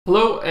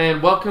Hello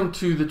and welcome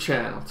to the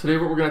channel. Today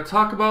what we're going to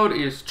talk about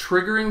is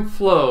triggering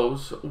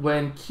flows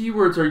when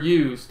keywords are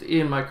used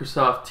in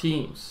Microsoft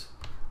Teams.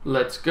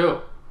 Let's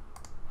go.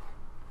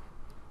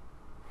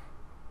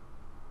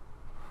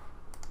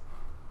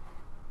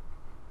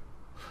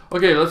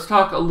 Okay, let's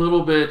talk a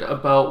little bit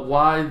about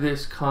why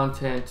this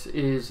content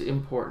is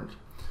important.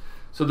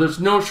 So there's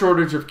no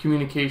shortage of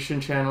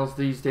communication channels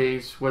these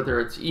days, whether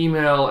it's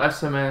email,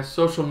 SMS,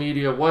 social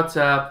media,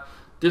 WhatsApp,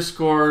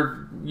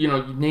 Discord, you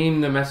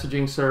name the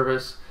messaging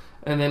service,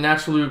 and then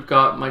naturally we've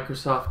got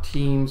Microsoft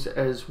Teams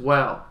as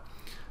well.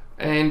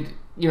 And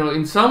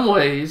in some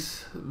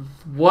ways,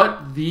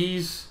 what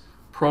these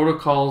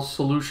protocols,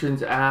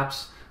 solutions,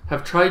 apps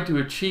have tried to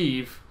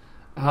achieve,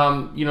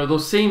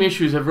 those same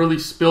issues have really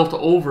spilt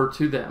over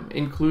to them,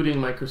 including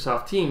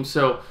Microsoft Teams.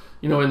 So,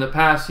 in the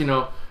past,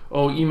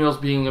 email's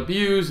being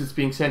abused, it's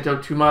being sent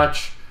out too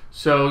much,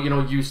 so,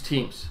 use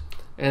Teams.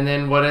 And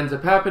then what ends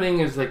up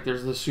happening is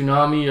there's the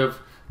tsunami of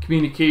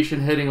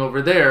communication heading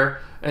over there,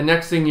 and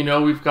next thing you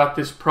know, we've got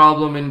this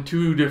problem in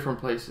 2 different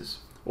places,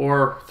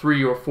 or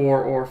 3 or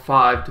 4 or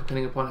 5,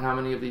 depending upon how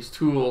many of these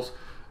tools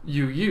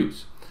you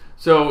use.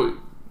 So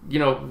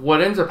what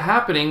ends up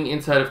happening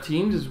inside of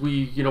Teams is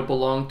we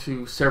belong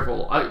to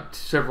several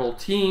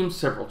teams,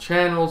 several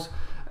channels,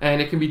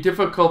 and it can be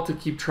difficult to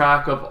keep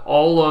track of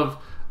all of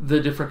the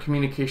different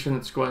communication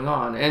that's going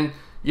on. And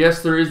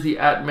yes, there is the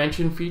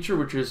 @mention feature,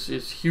 which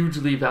is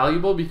hugely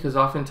valuable, because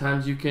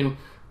oftentimes you can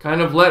kind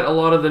of let a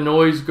lot of the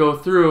noise go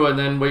through and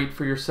then wait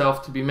for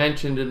yourself to be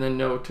mentioned and then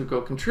know to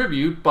go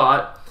contribute.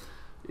 But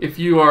if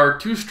you are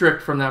too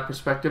strict from that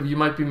perspective, you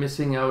might be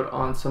missing out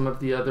on some of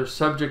the other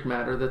subject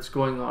matter that's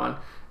going on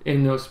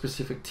in those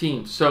specific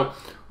teams. So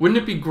wouldn't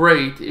it be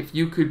great if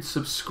you could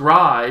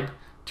subscribe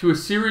to a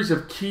series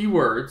of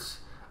keywords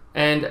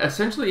and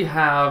essentially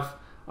have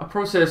a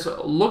process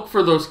look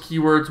for those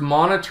keywords,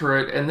 monitor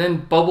it, and then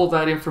bubble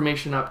that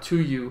information up to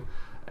you?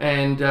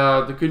 And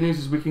the good news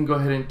is we can go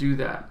ahead and do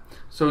that.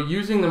 So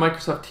using the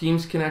Microsoft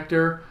Teams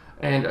connector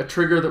and a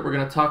trigger that we're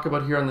going to talk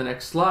about here on the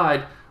next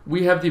slide,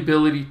 we have the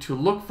ability to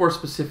look for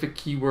specific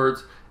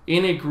keywords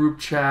in a group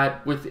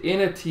chat,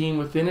 within a team,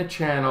 within a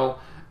channel,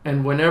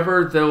 and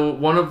whenever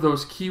one of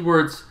those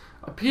keywords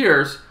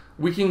appears,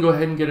 we can go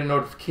ahead and get a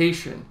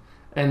notification.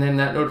 And then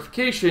that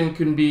notification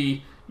can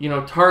be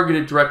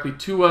targeted directly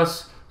to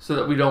us so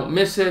that we don't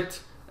miss it,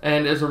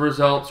 and as a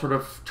result sort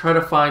of try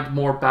to find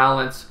more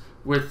balance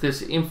with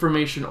this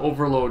information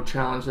overload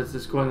challenge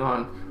that's going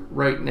on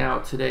right now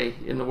today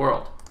in the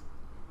world.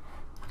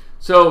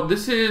 So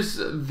this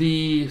is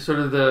the sort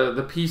of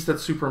the piece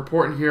that's super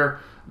important here.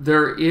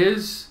 There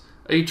is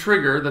a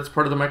trigger that's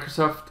part of the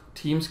Microsoft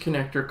Teams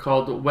connector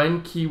called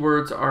when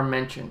keywords are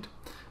mentioned.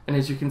 And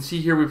as you can see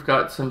here, we've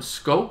got some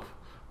scope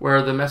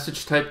where the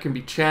message type can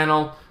be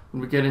channel.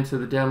 When we get into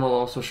the demo, I'll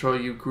also show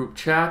you group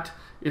chat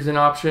is an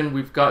option.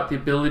 We've got the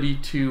ability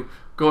to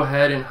go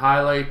ahead and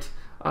highlight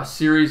a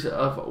series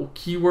of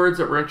keywords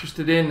that we're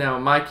interested in. Now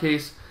in my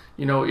case,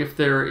 if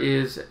there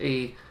is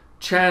a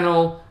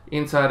channel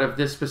inside of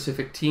this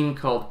specific team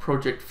called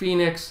Project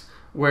Phoenix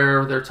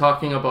where they're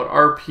talking about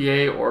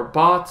RPA or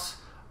bots,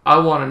 I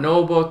want to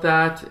know about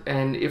that.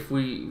 And if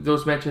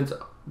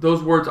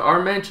those words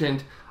are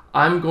mentioned,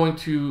 I'm going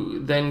to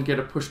then get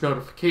a push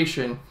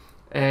notification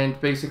and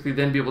basically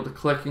then be able to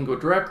click and go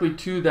directly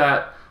to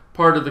that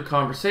part of the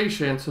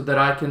conversation so that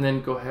I can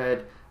then go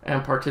ahead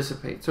and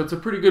participate. So it's a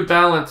pretty good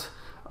balance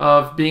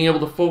of being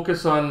able to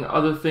focus on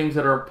other things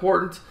that are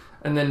important,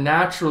 and then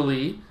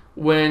naturally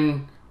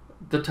when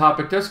the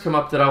topic does come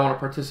up that I want to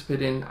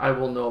participate in, I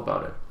will know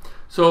about it.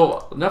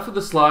 So enough of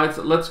the slides.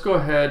 Let's go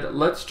ahead,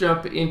 let's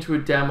jump into a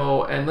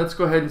demo, and let's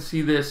go ahead and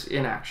see this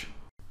in action.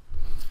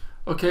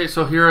 Okay,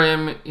 so here I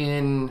am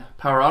in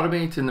Power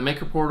Automate in the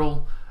Maker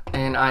portal,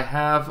 and I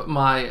have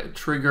my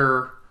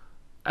trigger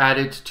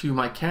added to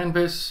my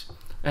canvas.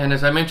 And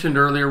as I mentioned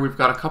earlier, we've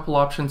got a couple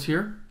options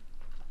here.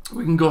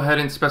 We can go ahead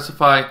and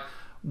specify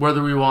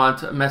whether we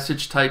want a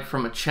message type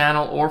from a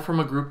channel or from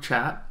a group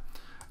chat.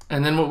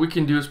 And then what we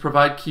can do is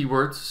provide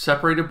keywords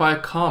separated by a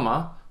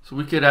comma. So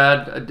we could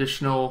add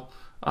additional,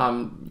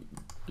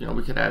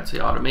 we could add, say,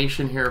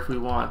 automation here if we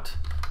want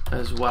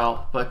as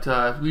well.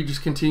 But we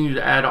just continue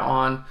to add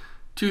on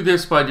to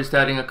this by just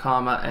adding a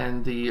comma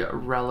and the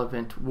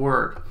relevant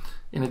word.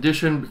 In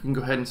addition, we can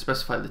go ahead and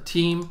specify the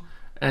team.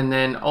 And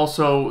then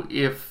also,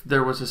 if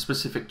there was a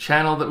specific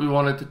channel that we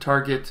wanted to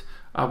target,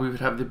 we would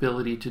have the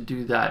ability to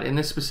do that. In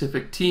this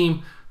specific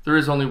team, there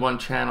is only one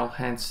channel,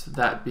 hence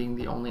that being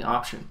the only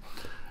option.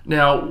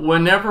 Now,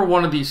 whenever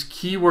one of these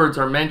keywords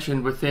are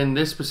mentioned within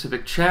this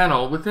specific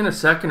channel, within a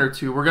second or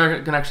two, we're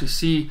going to actually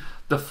see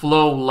the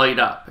flow light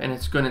up, and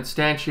it's going to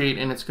instantiate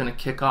and it's going to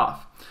kick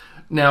off.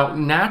 Now,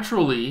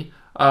 naturally,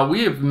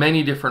 we have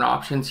many different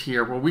options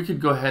here where we could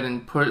go ahead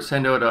and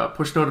send out a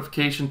push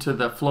notification to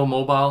the Flow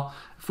mobile.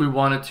 If we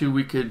wanted to,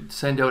 we could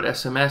send out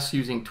SMS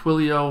using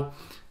Twilio.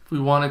 If we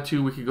wanted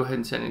to, we could go ahead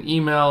and send an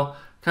email.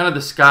 Kind of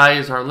the sky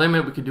is our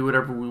limit. We could do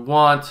whatever we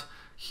want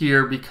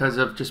here because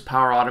of just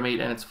Power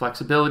Automate and its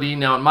flexibility.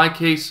 Now in my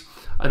case,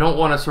 I don't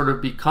want to sort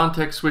of be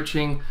context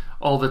switching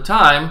all the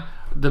time,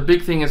 the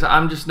big thing is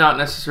I'm just not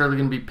necessarily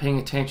going to be paying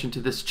attention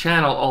to this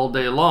channel all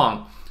day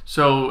long.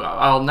 So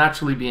I'll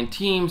naturally be in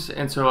Teams,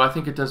 and so I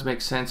think it does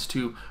make sense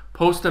to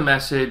post a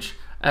message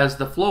as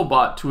the flow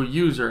bot to a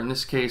user. In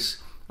this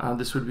case,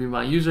 this would be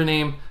my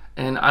username,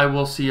 and I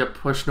will see a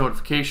push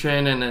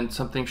notification and then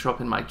something show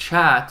up in my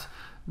chat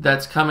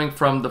that's coming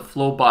from the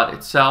flow bot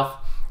itself.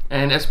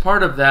 And as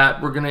part of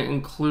that, we're going to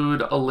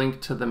include a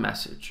link to the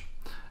message.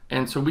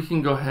 And so we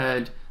can go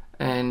ahead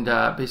and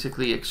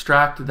basically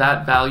extract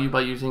that value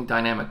by using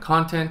dynamic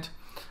content.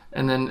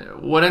 And then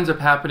what ends up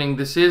happening,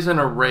 this is an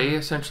array.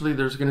 Essentially,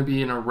 there's going to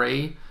be an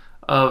array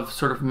of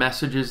sort of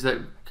messages that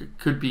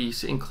could be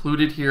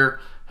included here,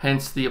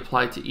 hence the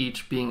apply to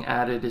each being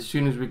added as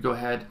soon as we go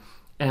ahead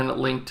and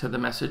link to the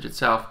message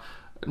itself.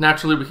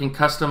 Naturally, we can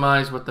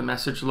customize what the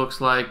message looks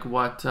like,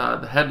 what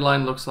the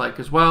headline looks like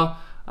as well.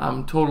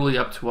 Totally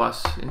up to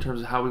us in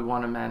terms of how we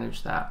want to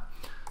manage that.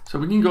 So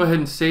we can go ahead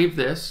and save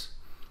this.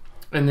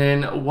 And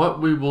then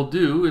what we will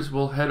do is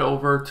we'll head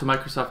over to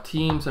Microsoft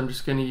Teams. I'm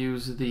just going to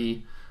use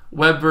the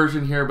web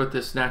version here, but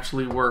this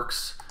naturally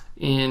works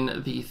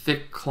in the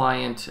thick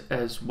client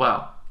as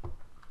well.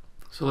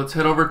 So let's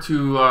head over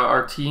to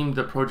our team,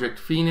 the Project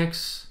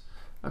Phoenix.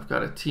 I've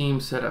got a team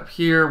set up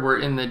here. We're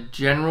in the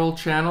general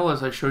channel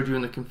as I showed you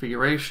in the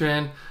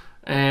configuration.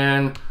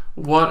 And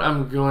what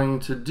I'm going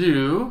to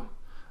do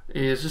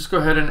is just go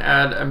ahead and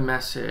add a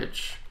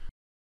message.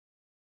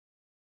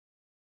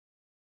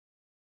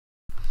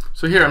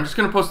 So here, I'm just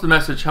going to post the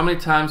message. How many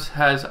times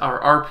has our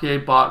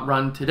RPA bot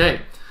run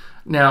today?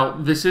 Now,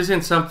 this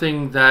isn't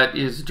something that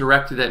is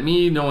directed at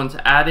me. No one's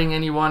adding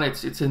anyone.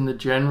 It's in the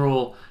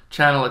general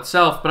channel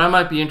itself, but I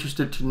might be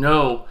interested to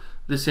know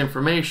this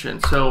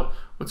information. So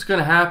what's going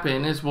to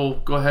happen is we'll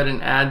go ahead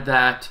and add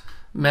that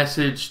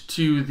message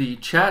to the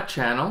chat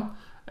channel.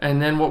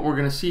 And then what we're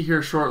going to see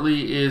here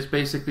shortly is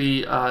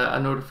basically a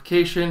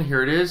notification.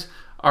 Here it is.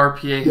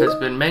 RPA has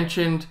been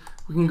mentioned.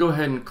 We can go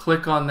ahead and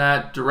click on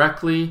that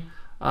directly.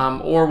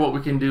 Or what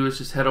we can do is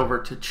just head over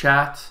to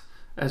chat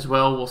as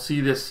well. We'll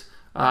see this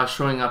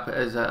showing up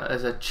as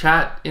a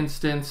chat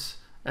instance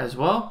as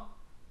well.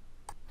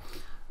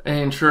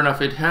 And sure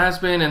enough, it has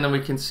been. And then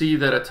we can see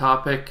that a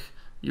topic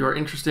you're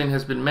interested in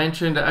has been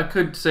mentioned. I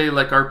could say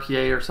like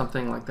RPA or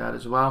something like that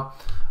as well.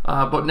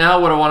 But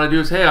now what I want to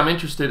do is, hey, I'm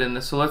interested in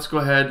this. So let's go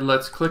ahead,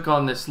 let's click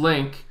on this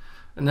link.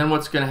 And then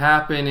what's going to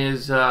happen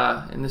is,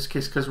 in this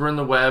case, because we're in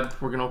the web,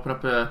 we're going to open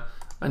up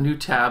a new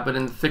tab. But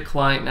in the thick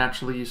client,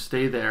 naturally, you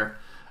stay there.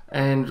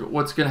 And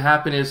what's going to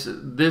happen is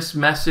this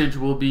message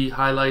will be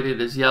highlighted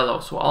as yellow.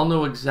 So I'll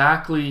know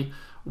exactly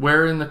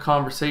where in the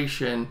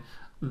conversation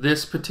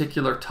this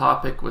particular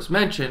topic was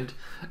mentioned.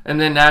 And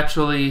then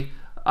naturally,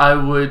 I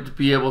would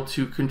be able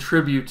to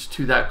contribute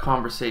to that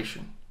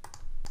conversation.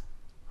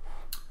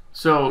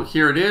 So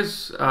here it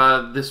is.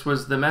 This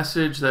was the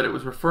message that it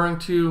was referring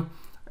to.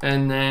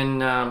 And then,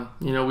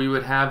 we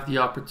would have the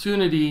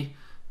opportunity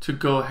to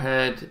go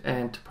ahead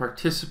and to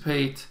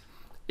participate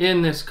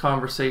in this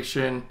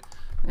conversation.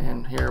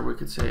 And here we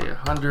could say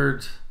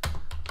 100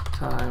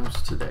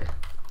 times today.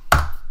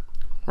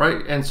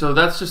 Right? And so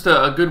that's just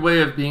a good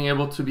way of being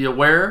able to be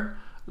aware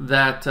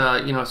that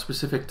a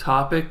specific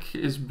topic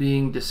is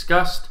being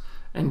discussed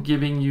and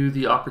giving you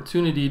the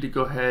opportunity to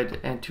go ahead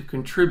and to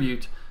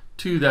contribute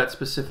to that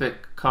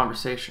specific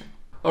conversation.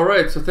 All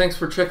right, so thanks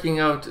for checking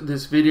out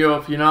this video.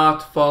 If you're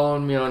not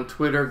following me on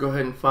Twitter, go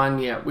ahead and find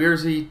me at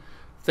Weare.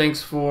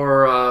 Thanks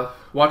for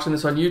watching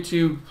this on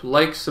YouTube.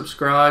 Likes,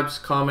 subscribes,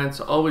 comments,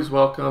 always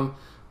welcome.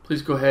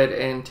 Please go ahead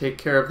and take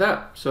care of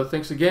that. So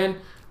thanks again,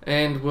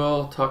 and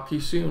we'll talk to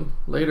you soon.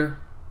 Later.